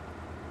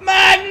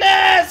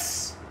 Magnus!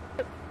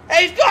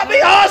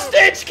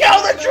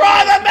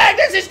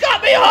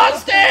 me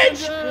hostage!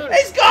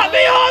 He's got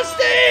me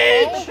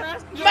hostage!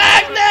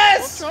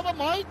 Magnus!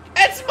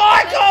 It's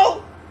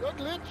Michael!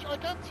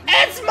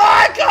 It's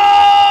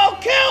Michael!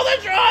 Kill the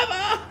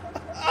driver!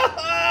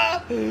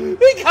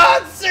 He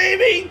can't see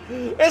me!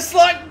 It's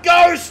like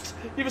Ghost!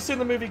 You ever seen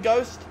the movie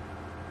Ghost?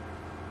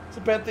 It's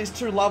about these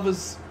two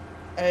lovers,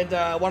 and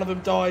one of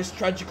them dies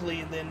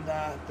tragically, and then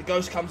the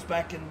ghost comes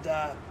back, and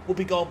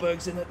Whoopi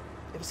Goldberg's in it.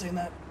 Ever seen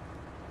that?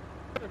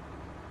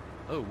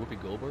 Oh,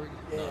 Whoopi Goldberg?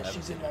 Yeah, No,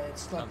 she's in there.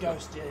 It's like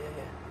Sounds Ghost. Yeah.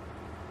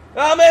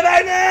 Oh, man,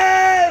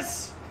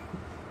 Magnus!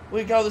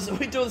 We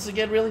do this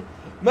again, really?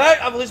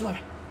 I'm losing my...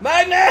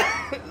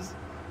 Magnus!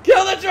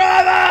 Kill the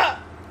driver!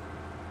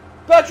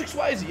 Patrick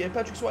Swayze, yeah,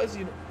 Patrick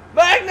Swayze.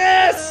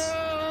 Magnus!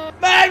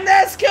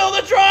 Magnus, kill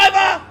the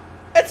driver!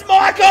 It's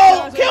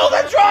Michael! Kill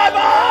the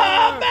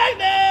driver!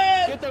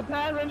 Magnus! Get the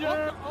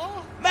passenger!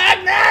 Oh.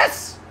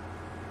 Magnus!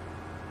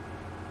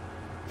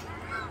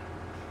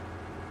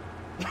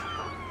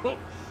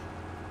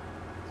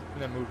 In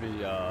that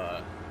movie,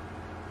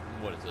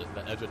 what is it?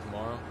 The Edge of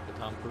Tomorrow with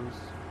Tom Cruise?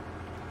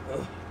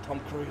 Ugh, Tom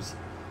Cruise.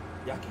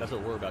 Yucky. That's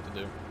what we're about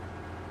to do.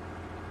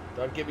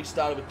 Don't get me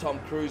started with Tom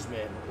Cruise,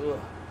 man. Ugh.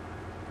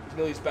 He's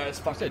nearly as bad as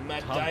fucking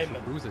Matt Tom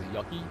Damon. Cruise is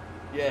yucky?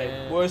 Yeah,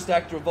 Man. worst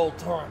actor of all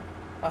time.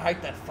 I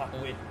hate that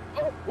fuckwit.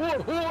 Oh,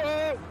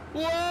 whoa!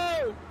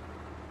 What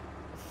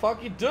the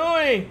fuck you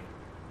doing?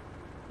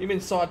 You mean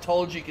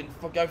Scientology can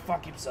go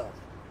fuck himself?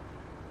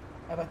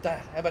 How about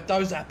that? How about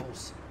those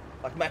apples?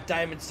 Like Matt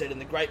Damon said in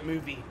the great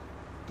movie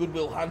Good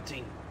Will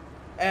Hunting.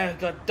 I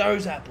got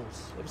those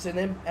apples. Ever seen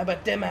them? How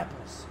about them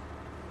apples?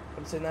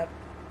 Ever seen that?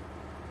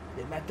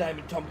 Yeah, Matt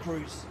Damon, Tom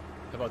Cruise.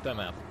 How about them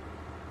apple?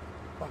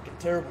 Fucking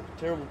terrible,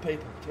 terrible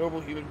people,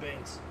 terrible human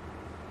beings.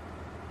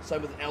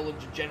 Same with Ellen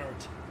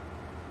DeGenerate.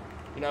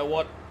 You know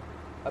what?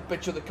 I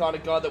bet you're the kind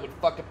of guy that would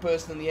fuck a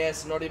person in the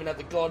ass and not even have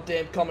the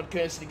goddamn common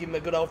courtesy to give him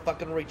a good old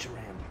fucking reach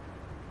around.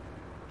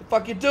 The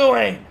fuck you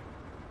doing?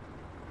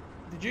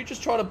 Did you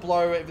just try to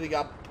blow everything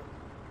up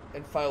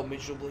and fail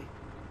miserably?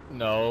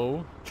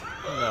 No.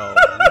 No.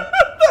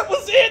 That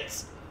was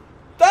it!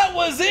 That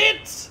was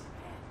it!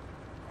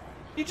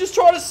 You just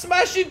tried to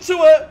smash into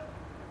it.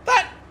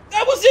 That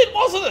was it,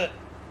 wasn't it?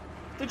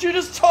 Did you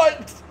just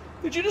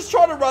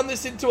try to run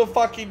this into a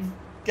fucking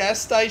gas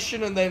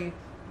station and then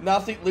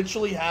nothing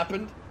literally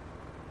happened?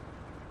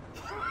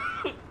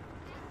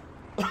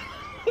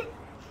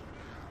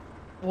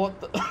 What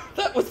the?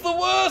 That was the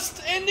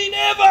worst ending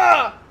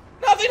ever!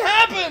 Nothing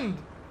happened!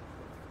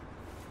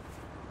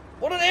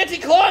 What an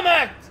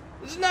anticlimax!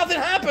 There's nothing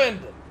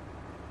happened!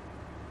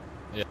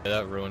 Yeah,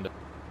 that ruined it.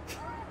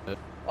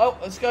 Oh,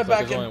 let's go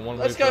back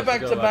let's go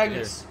back to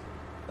Magnus.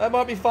 That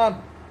might be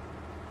fun.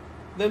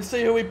 Then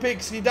see who he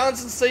picks. He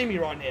doesn't see me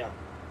right now.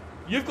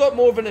 You've got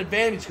more of an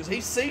advantage because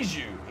he sees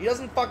you. He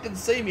doesn't fucking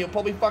see me. He'll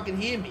probably fucking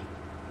hear me.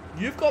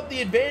 You've got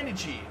the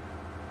advantage here.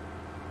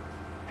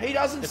 He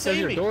doesn't see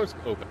your me. door's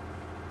open.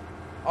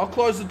 I'll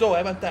close the door.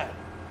 How about that?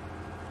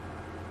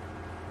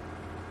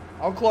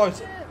 I'll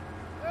close it.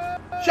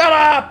 Shut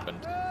up!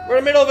 We're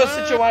in the middle of a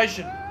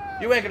situation.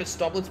 You ain't gonna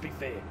stop. Let's be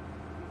fair.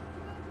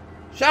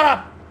 Shut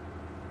up!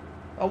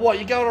 Oh, what?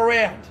 You're going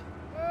around?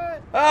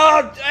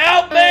 Oh,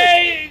 help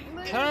me!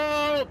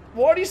 Help!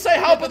 Why do you say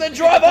help and then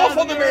drive off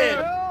on the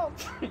man?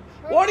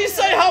 Why do you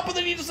say help and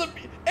then you just...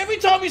 Every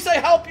time you say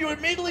help, you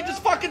immediately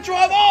just fucking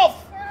drive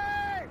off!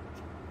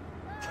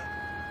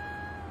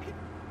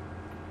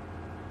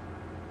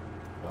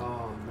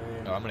 Oh,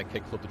 man. Oh, I'm gonna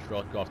kickflip the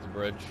truck off the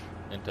bridge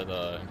into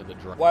the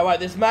drain. Wait,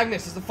 there's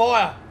Magnus. There's the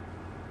fire.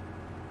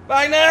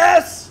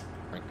 Magnus!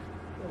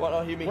 What?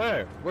 Oh, hear me.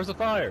 Where? Where's the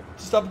fire?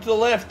 Just up to the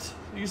left.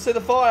 You can see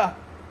the fire.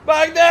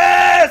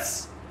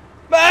 Magnus!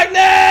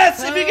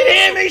 Magnus! If you can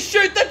hear me,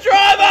 shoot the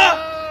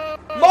driver!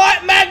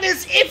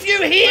 Magnus, if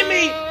you hear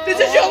me, this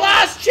is your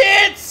last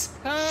chance!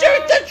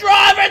 Shoot the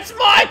driver, it's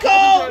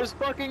Michael!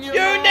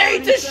 You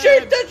need to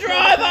shoot the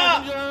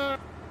driver!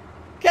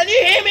 Can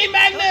you hear me,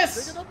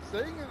 Magnus?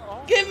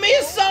 Give me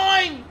a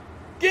sign!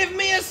 Give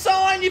me a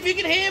sign if you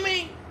can hear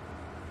me!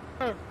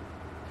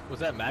 Was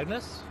that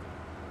Magnus?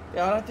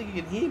 Yeah, I don't think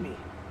he can hear me.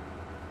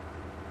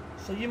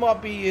 So you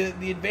might be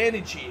the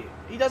advantage here.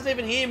 He doesn't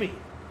even hear me.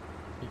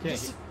 He can't.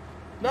 Just,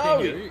 He no,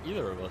 can't hear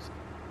either of us.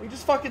 he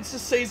just fucking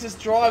just sees this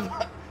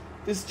driver,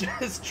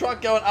 this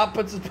truck going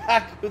upwards and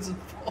backwards and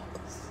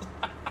forwards.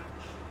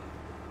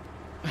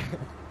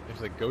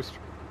 There's a ghost.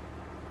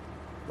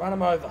 Run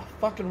them over.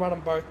 Fucking run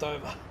them both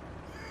over.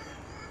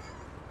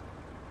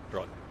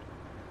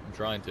 I'm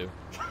trying to.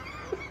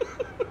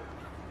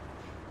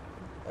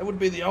 That would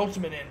be the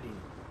ultimate ending.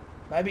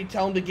 Maybe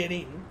tell him to get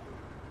in.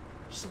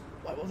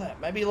 What was that?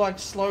 Maybe like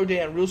slow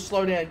down, real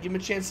slow down, give him a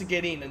chance to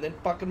get in, and then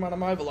fucking run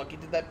him over like he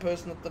did that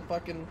person at the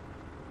fucking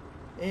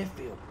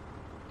airfield.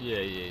 Yeah.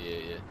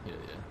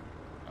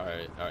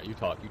 Alright, you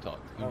talk. You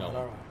know.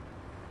 Alright.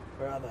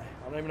 Where are they? I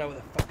don't even know where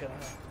the fuck are.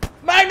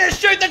 Magnus,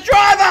 shoot the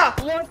driver!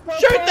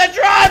 Shoot the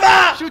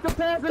driver! Shoot the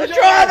passenger! The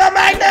driver,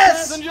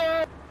 Magnus!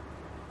 Passenger!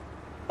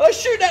 Are they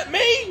shooting at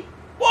me?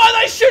 Why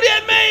are they shooting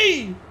at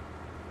me?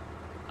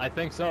 I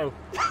think so.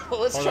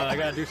 Let's Hold try. on, I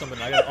gotta do something.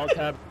 I gotta alt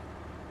tab.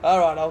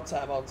 Alright, I'll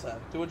tab.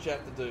 Do what you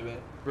have to do,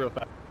 man. Real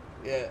fast.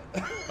 Yeah.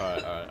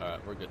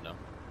 Alright. We're good now.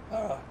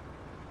 Alright.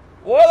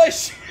 Why are they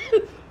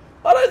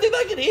I don't think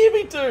they can hear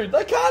me, dude.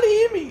 They can't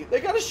hear me. They're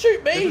gonna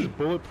shoot me. This is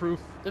bulletproof.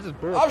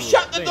 I've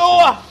shut the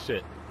door.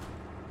 Shit.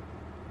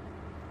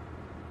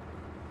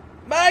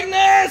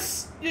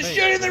 Magnus! You're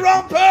shooting the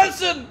wrong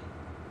person!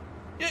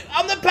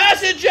 I'm the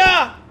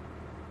passenger!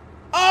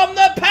 I'm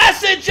the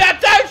passenger!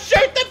 Don't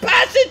shoot the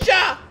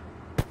passenger!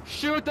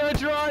 Shoot the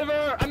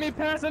driver! I mean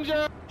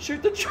passenger!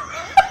 Shoot the driver!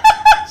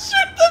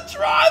 Shoot the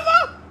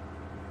driver!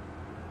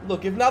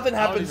 Look, if nothing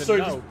happens soon,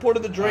 just put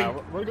in the drink.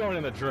 We're going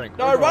in the drink.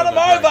 No, run him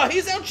over!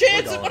 Here's our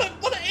chance! What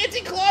an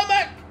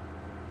anticlimax!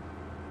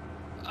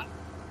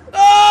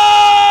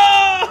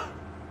 Ah!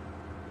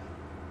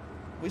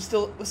 We're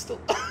still...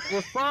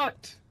 We're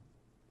fucked!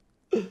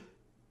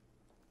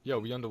 Yo,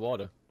 we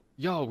underwater.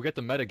 Yo, we got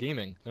the meta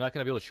gaming. They're not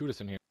gonna be able to shoot us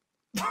in here.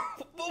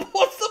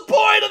 What's the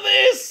point of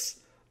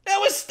this?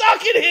 Now we're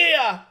stuck in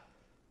here!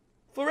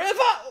 Forever?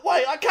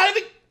 Wait, I can't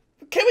even...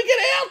 Can we get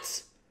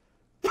out?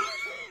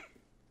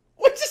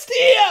 We're just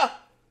here!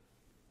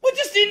 We're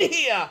just in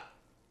here!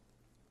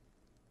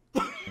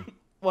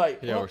 Wait,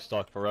 yeah, what? we're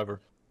stuck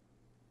forever.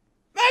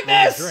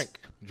 Magnus!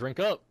 Drink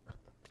up.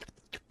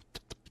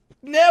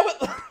 Now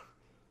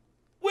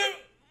we're...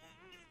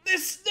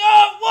 This...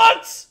 No,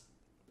 what?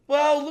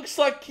 Well, looks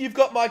like you've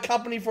got my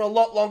company for a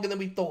lot longer than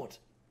we thought.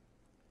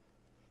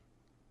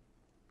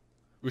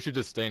 We should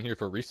just stay in here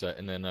for a reset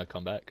and then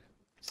come back.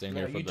 Stay in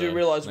here for you do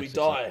realize we next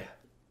die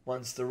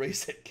once the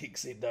reset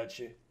kicks in, don't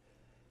you?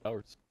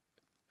 hours.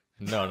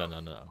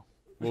 No.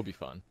 We'll be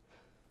fine.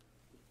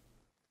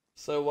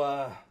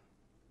 So,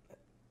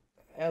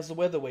 how's the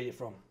weather where you're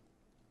from?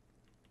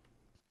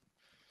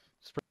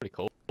 It's pretty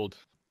cold.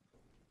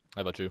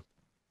 How about you?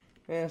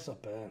 Yeah, it's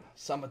not bad.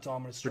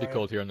 Summertime in Australia. Pretty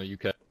cold here in the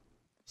UK.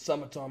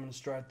 Summertime in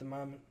Australia at the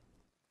moment.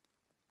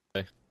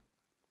 Okay.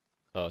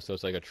 So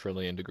it's like 1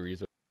 trillion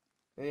degrees.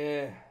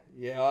 Yeah,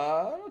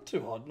 not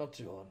too hot, But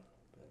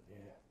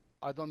yeah.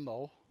 I don't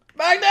know.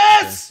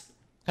 Magnus!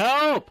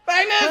 Help!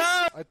 Magnus!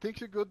 Help! I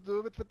think you could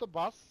do it with the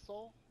bus,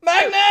 so...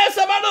 Magnus,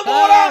 I'm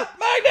underwater!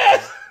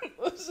 Magnus!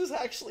 This is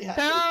actually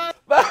happening.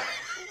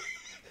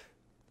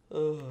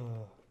 Oh,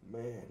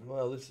 man.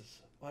 Well, this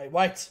is...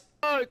 Wait.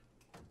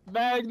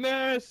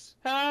 Magnus!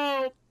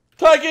 Help!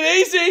 Take it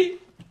easy!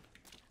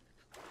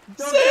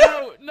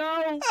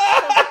 No!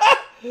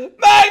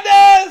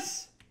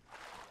 Magnus!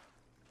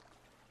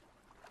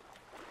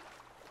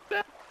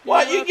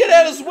 What? You get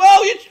out as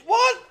well?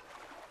 What?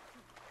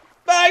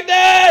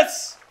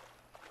 Magnus!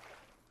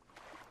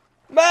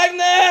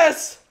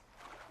 Magnus!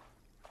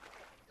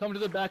 Come to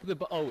the back of the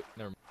oh,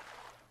 never mind.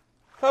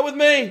 Come with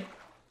me.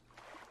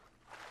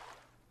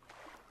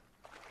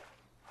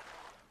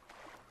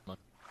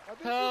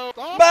 Help!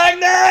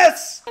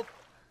 Magnus!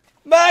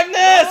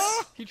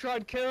 Magnus! He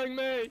tried killing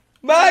me!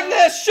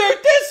 Magnus,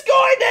 shoot this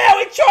guy now!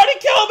 He tried to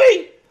kill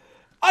me!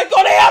 I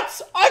got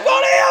out!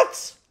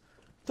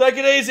 Take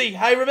it easy.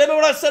 Hey, remember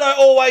when I said I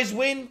always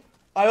win?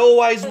 I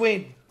always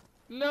win.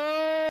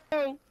 No!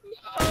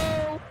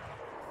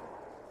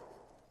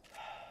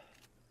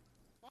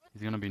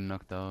 He's gonna be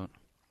knocked out.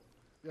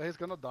 Yeah, he's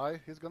gonna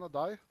die.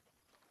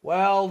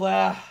 Well,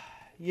 my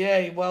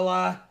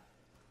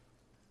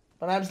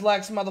name's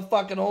LAX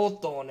motherfucking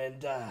Hawthorne,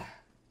 and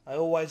I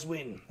always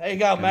win. There you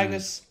go,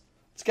 Magnus.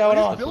 What's going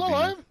on? Still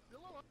alive?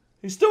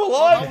 He's still Now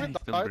alive?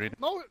 he died.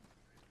 No,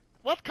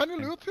 what? Can you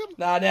loot him?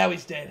 Nah, now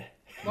he's dead.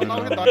 No,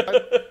 now he died.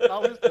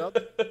 Now he's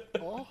dead.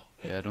 Oh.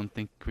 Yeah, I don't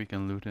think we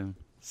can loot him.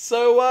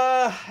 So,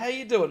 how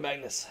you doing,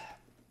 Magnus?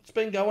 What's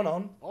been going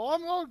on? Oh,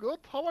 I'm all good.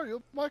 How are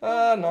you,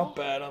 Michael? Not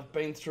bad. I've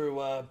been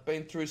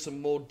through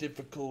some more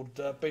difficult.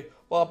 I've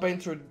been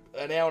through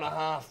an hour and a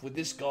half with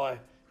this guy.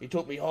 He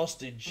took me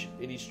hostage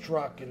in his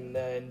truck, and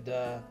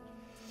yeah,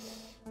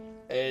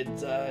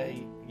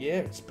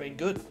 it's been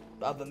good.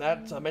 Other than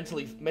that, I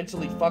mentally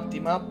fucked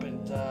him up,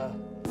 and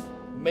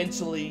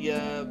mentally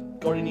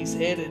got in his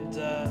head, and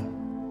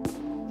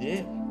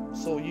yeah,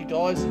 saw you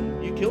guys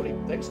and you killed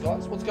him. Thanks,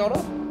 guys. What's going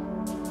on?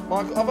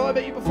 Michael, have I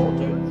met you before,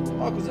 dude?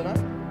 Michael's a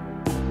name.